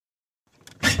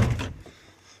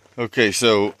Okay,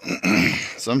 so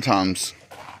sometimes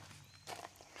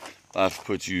life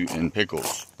puts you in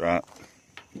pickles, right?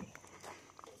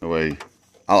 The way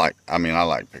I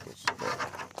like pickles,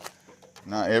 but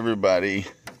not everybody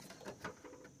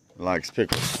likes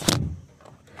pickles.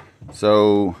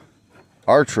 So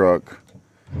our truck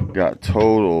got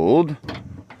totaled.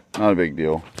 Not a big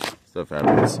deal. Stuff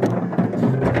happens.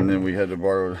 And then we had to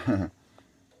borrow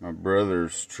my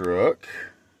brother's truck,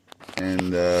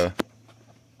 and it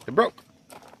broke.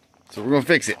 So we're gonna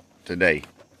fix it today.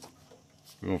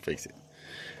 We're gonna fix it.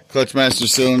 Clutch master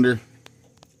cylinder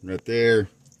right there.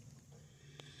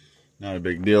 Not a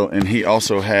big deal. And he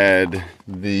also had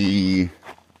the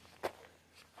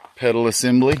pedal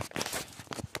assembly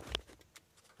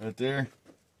right there.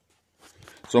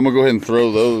 So I'm gonna go ahead and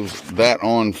throw that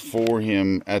on for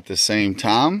him at the same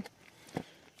time,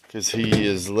 because he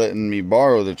is letting me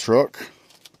borrow the truck.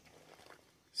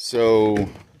 So I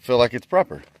feel like it's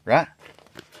proper, right?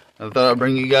 I thought I'd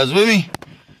bring you guys with me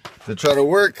to try to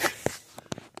work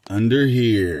under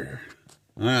here.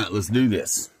 All right, let's do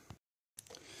this.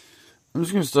 I'm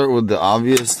just gonna start with the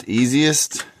obvious,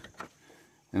 easiest,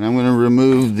 and I'm gonna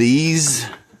remove these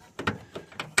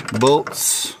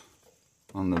bolts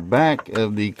on the back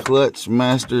of the clutch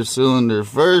master cylinder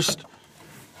first.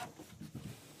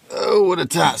 Oh, what a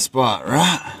tight spot,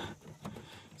 right?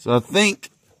 So I think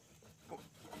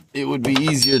it would be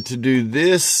easier to do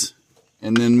this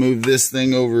and then move this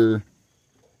thing over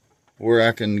where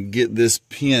I can get this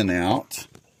pin out.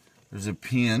 There's a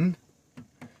pin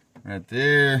right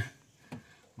there.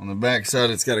 On the back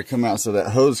side, it's got to come out so that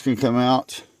hose can come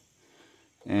out.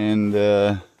 And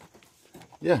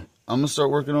yeah, I'm gonna start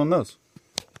working on those.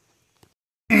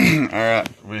 Alright,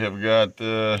 we have got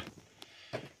the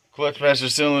clutch master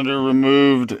cylinder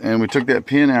removed, and we took that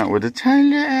pin out with a tiny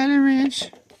little Allen wrench.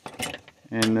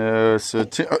 And so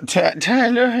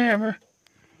tiny little hammer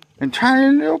and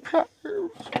tiny little pliers.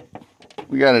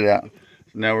 We got it out.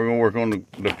 So now we're gonna work on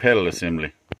the pedal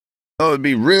assembly. Oh, it'd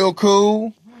be real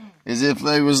cool is if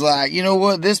they was like, you know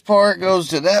what, this part goes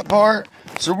to that part,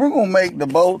 so we're gonna make the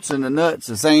bolts and the nuts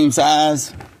the same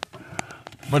size.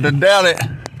 But I doubt it.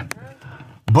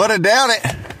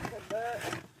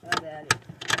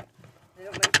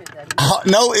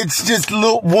 No, it's just a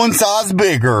little one size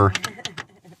bigger.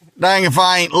 Dang if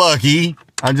I ain't lucky.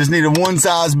 I just need a one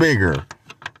size bigger.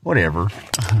 Whatever.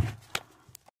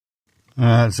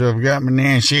 Alright, so I've got my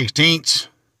 9/16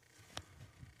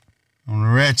 on the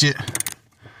ratchet.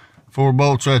 4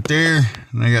 bolts right there.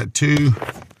 And I got 2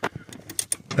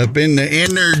 up in the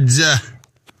innards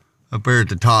up there at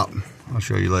the top. I'll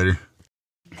show you later.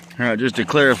 Alright, just to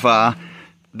clarify,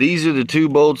 these are the 2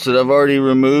 bolts that I've already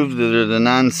removed that are the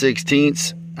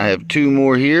 9/16. I have 2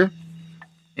 more here.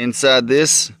 Inside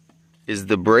this is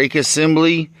the brake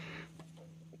assembly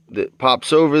that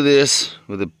pops over this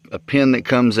with a pin that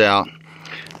comes out.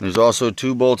 There's also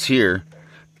 2 bolts here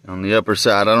on the upper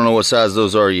side. I don't know what size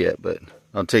those are yet, but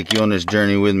I'll take you on this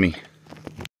journey with me.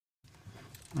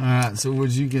 Alright, so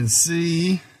what you can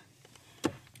see,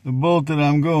 the bolt that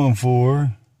I'm going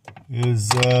for is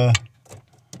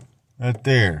right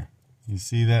there. You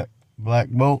see that black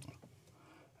bolt?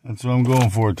 That's what I'm going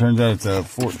for. It turns out it's a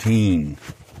 14.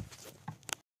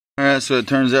 Alright, so it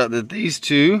turns out that these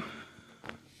 2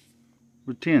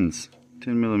 were 10s,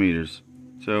 10 millimeters.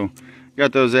 So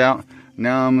got those out.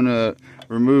 Now I'm gonna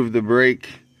remove the brake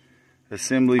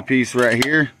assembly piece right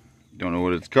here. Don't know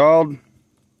what it's called.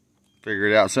 Figure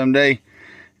it out someday.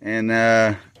 And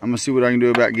I'm gonna see what I can do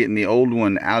about getting the old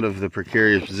one out of the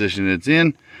precarious position it's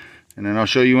in, and then I'll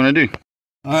show you when I do.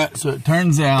 Alright, so it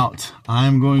turns out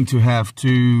I'm going to have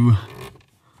to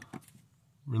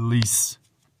release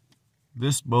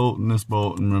this bolt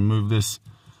and remove this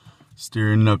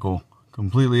steering knuckle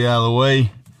completely out of the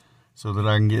way so that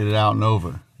I can get it out and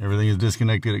over. Everything is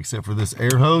disconnected except for this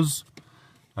air hose.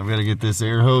 I've got to get this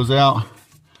air hose out.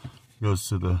 It goes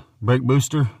to the brake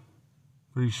booster,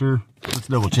 pretty sure. Let's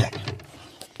double check.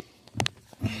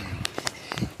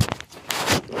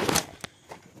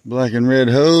 Black and red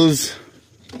hose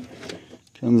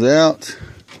comes out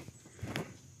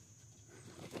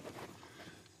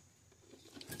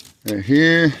right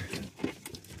here,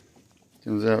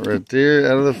 comes out right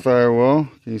there out of the firewall.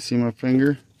 Can you see my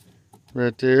finger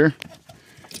right there?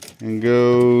 And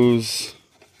goes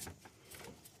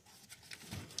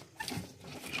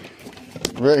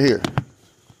right here.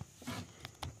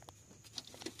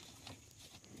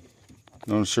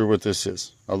 Not sure what this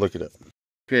is. I'll look it up.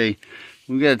 Okay,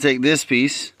 we got to take this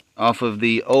piece off of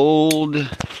the old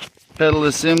pedal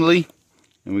assembly,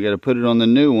 and we got to put it on the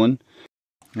new one.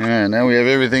 All right, now we have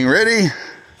everything ready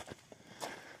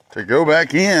to go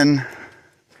back in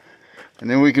And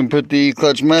then we can put the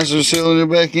clutch master cylinder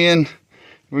back in.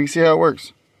 We can see how it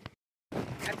works.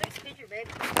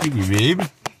 Thank you, babe.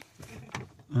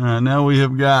 Alright, now we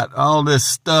have got all this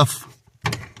stuff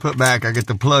put back. I get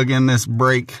to plug in this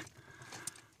brake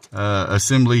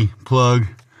assembly plug.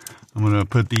 I'm going to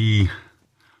put the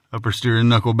upper steering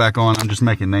knuckle back on. I'm just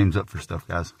making names up for stuff,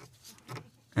 guys.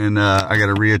 And I got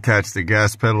to reattach the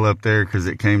gas pedal up there because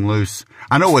it came loose.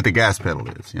 I know what the gas pedal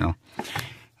is, you know.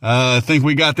 I think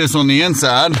we got this on the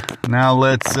inside. Now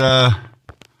let's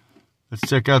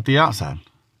check out the outside.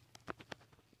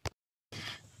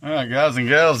 All right, guys and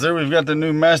gals, there we've got the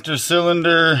new master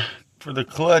cylinder for the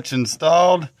clutch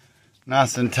installed.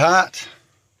 Nice and tight.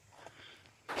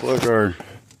 Plug our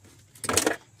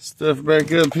stuff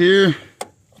back up here.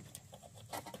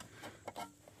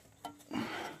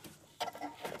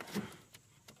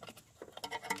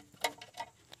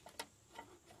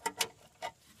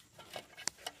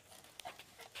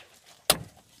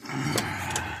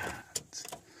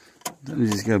 You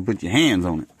just gotta put your hands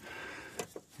on it.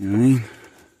 You know what I mean?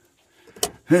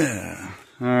 Yeah.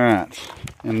 All right.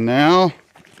 And now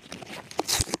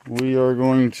we are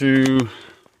going to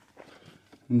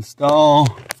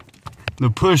install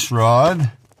the push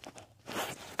rod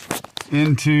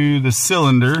into the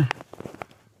cylinder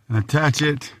and attach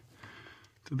it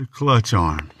to the clutch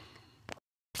arm.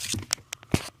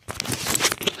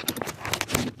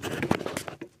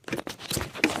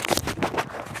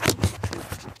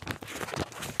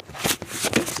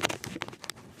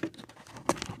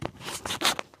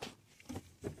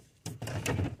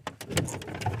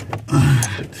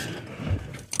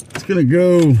 It's gonna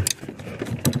go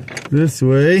this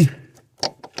way.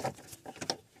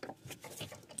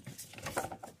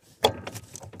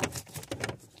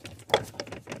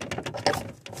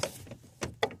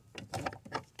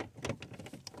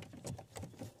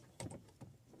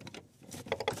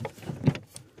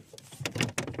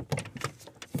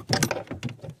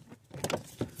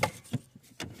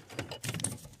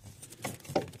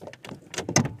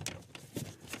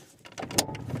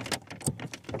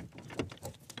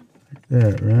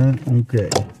 That right? Okay.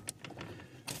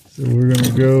 So we're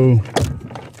gonna go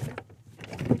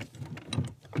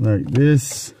like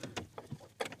this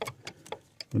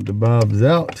with the bobs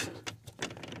out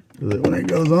so that when it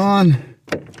goes on,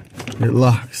 it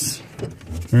locks.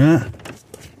 Right?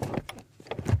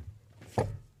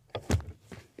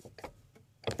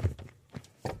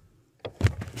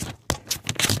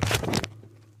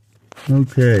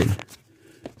 Okay.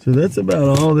 So that's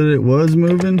about all that it was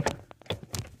moving.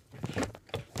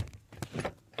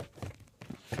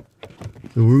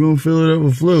 So we're going to fill it up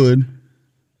with fluid.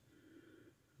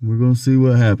 We're going to see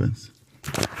what happens.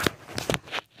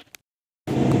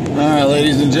 Alright,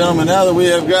 ladies and gentlemen, now that we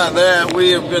have got that,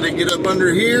 we have got to get up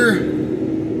under here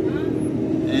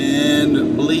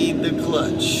and bleed the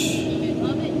clutch.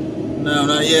 No,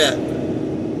 not yet.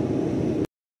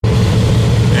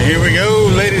 And here we go,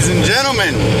 ladies and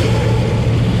gentlemen.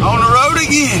 On the road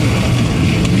again.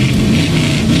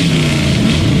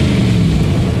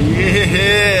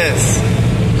 Yes.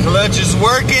 Clutch is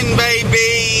working,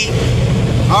 baby.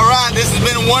 All right, this has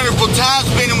been a wonderful time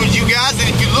spending with you guys. And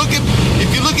if you look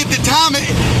at the time,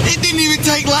 it didn't even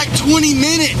take like 20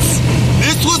 minutes.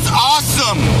 This was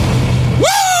awesome.